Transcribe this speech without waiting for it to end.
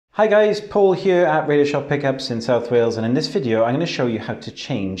Hi guys, Paul here at Radioshop Pickups in South Wales, and in this video I'm going to show you how to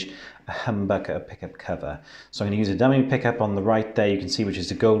change a humbucker pickup cover. So I'm going to use a dummy pickup on the right there, you can see, which is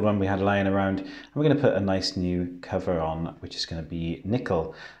the gold one we had lying around, and we're going to put a nice new cover on, which is going to be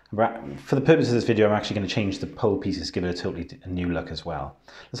nickel. For the purpose of this video, I'm actually going to change the pole pieces, give it a totally new look as well.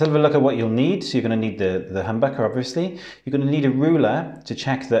 Let's have a look at what you'll need. So you're going to need the humbucker, obviously. You're going to need a ruler to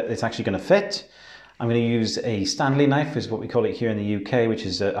check that it's actually going to fit. I'm going to use a Stanley knife, is what we call it here in the UK, which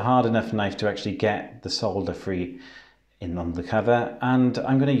is a hard enough knife to actually get the solder free on the cover. And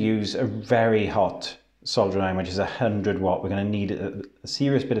I'm going to use a very hot soldering iron, which is 100 watt. We're going to need a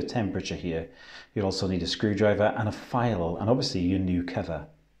serious bit of temperature here. You'll also need a screwdriver and a file, and obviously your new cover.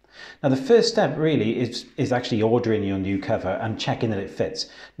 Now the first step really is actually ordering your new cover and checking that it fits.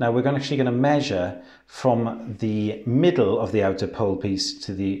 Now we're actually going to measure from the middle of the outer pole piece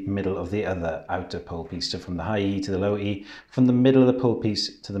to the middle of the other outer pole piece. So from the high E to the low E, from the middle of the pole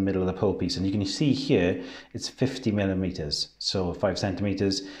piece to the middle of the pole piece. And you can see here it's 50 millimeters, so 5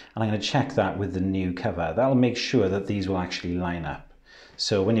 centimeters. And I'm going to check that with the new cover. That'll make sure that these will actually line up.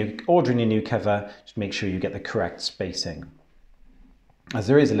 So when you're ordering your new cover, just make sure you get the correct spacing, as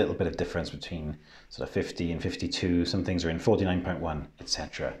there is a little bit of difference between sort of 50 and 52, some things are in 49.1,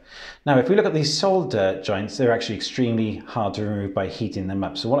 etc. Now, if we look at these solder joints, they're actually extremely hard to remove by heating them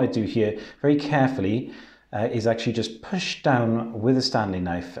up. So what I do here, very carefully, is actually just push down with a Stanley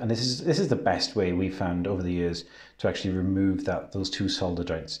knife, and this is the best way we've found over the years to actually remove those two solder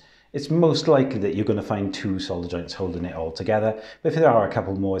joints. It's most likely that you're going to find two solder joints holding it all together, but if there are a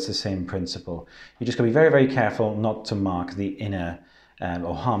couple more, it's the same principle. You're just going to be very, very careful not to mark the inner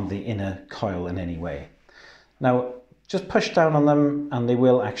or harm the inner coil in any way. Now, just push down on them and they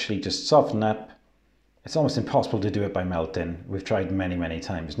will actually just soften up. It's almost impossible to do it by melting. We've tried many, many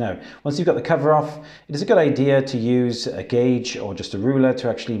times. Now, once you've got the cover off, it is a good idea to use a gauge or just a ruler to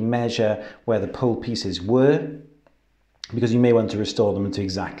actually measure where the pole pieces were, because you may want to restore them to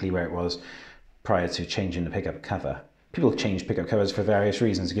exactly where it was prior to changing the pickup cover. People change pickup covers for various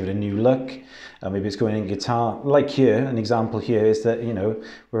reasons, to give it a new look. Maybe it's going in guitar. Like here, an example here is that,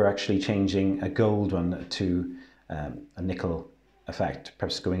 we're actually changing a gold one to a nickel effect,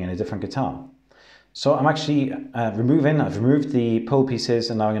 perhaps going in a different guitar. So I'm actually I've removed the pole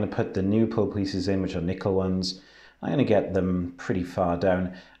pieces, and now I'm going to put the new pole pieces in, which are nickel ones. I'm going to get them pretty far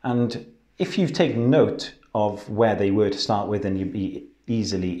down. And if you've taken note of where they were to start with, then you'd be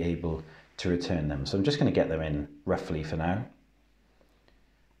easily able to return them. So I'm just going to get them in roughly for now,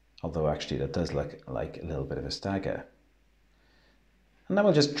 although actually that does look like a little bit of a stagger. And then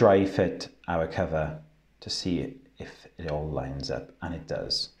we'll just dry fit our cover to see if it all lines up, and it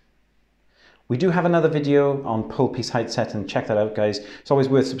does. We do have another video on pole piece height setting. Check that out, guys. It's always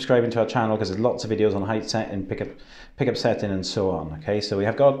worth subscribing to our channel because there's lots of videos on height setting, pickup setting, and so on. Okay, so we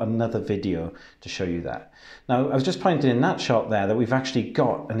have got another video to show you that. Now, I was just pointing in that shot there that we've actually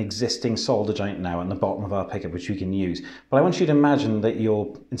got an existing solder joint now on the bottom of our pickup, which we can use. But I want you to imagine that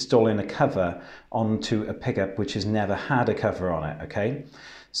you're installing a cover onto a pickup which has never had a cover on it. Okay,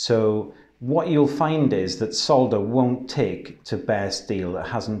 so what you'll find is that solder won't take to bare steel that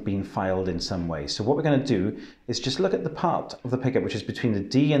hasn't been filed in some way. So what we're going to do is just look at the part of the pickup which is between the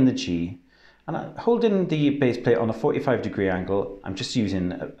D and the G, and holding the base plate on a 45-degree angle. I'm just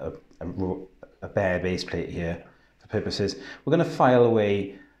using a bare base plate here for purposes. We're going to file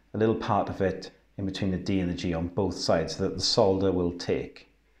away a little part of it in between the D and the G on both sides so that the solder will take.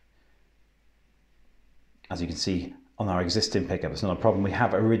 As you can see, on our existing pickup, it's not a problem. We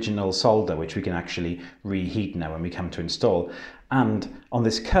have original solder which we can actually reheat now when we come to install. And on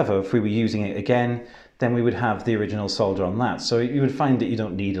this cover, if we were using it again, then we would have the original solder on that. So you would find that you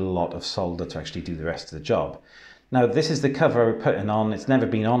don't need a lot of solder to actually do the rest of the job. Now, this is the cover we're putting on. It's never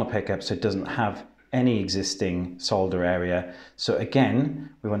been on a pickup, so it doesn't have any existing solder area. So again,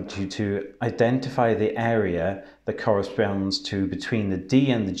 we want you to identify the area that corresponds to between the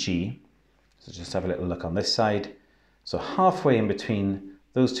D and the G. So just have a little look on this side. So halfway in between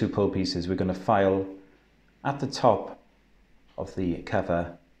those two pole pieces, we're going to file at the top of the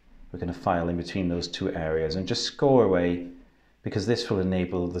cover. We're going to file in between those two areas and just score away, because this will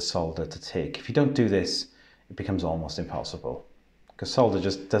enable the solder to take. If you don't do this, it becomes almost impossible, because solder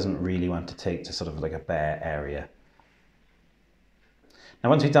just doesn't really want to take to sort of like a bare area. Now,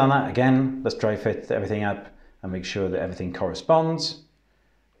 once we've done that, again, let's dry fit everything up and make sure that everything corresponds.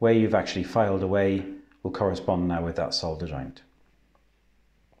 Where you've actually filed away will correspond now with that solder joint.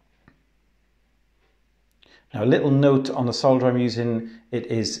 Now, a little note on the solder I'm using, it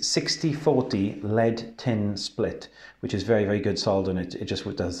is 60-40 lead tin split, which is very, very good solder, and it just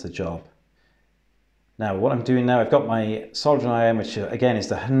does the job. Now what I'm doing now, I've got my soldering iron, which again is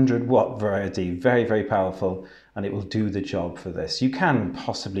the 100-watt variety, very, very powerful, and it will do the job for this. You can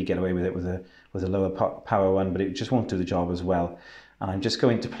possibly get away with it with a lower power one, but it just won't do the job as well. And I'm just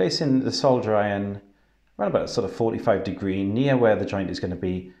going to place in the solder iron around about sort of 45 degree, near where the joint is going to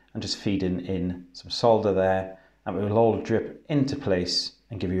be, and just feed in some solder there, and it will all drip into place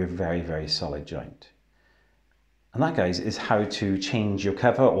and give you a very, very solid joint. And that, guys, is how to change your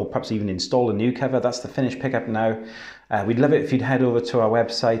cover, or perhaps even install a new cover. That's the finished pickup now. We'd love it if you'd head over to our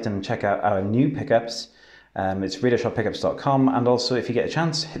website and check out our new pickups. It's radioshoppickups.com, and also if you get a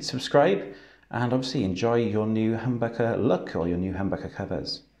chance, hit subscribe, and obviously enjoy your new humbucker look or your new humbucker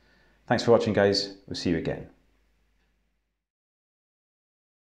covers. Thanks for watching, guys. We'll see you again.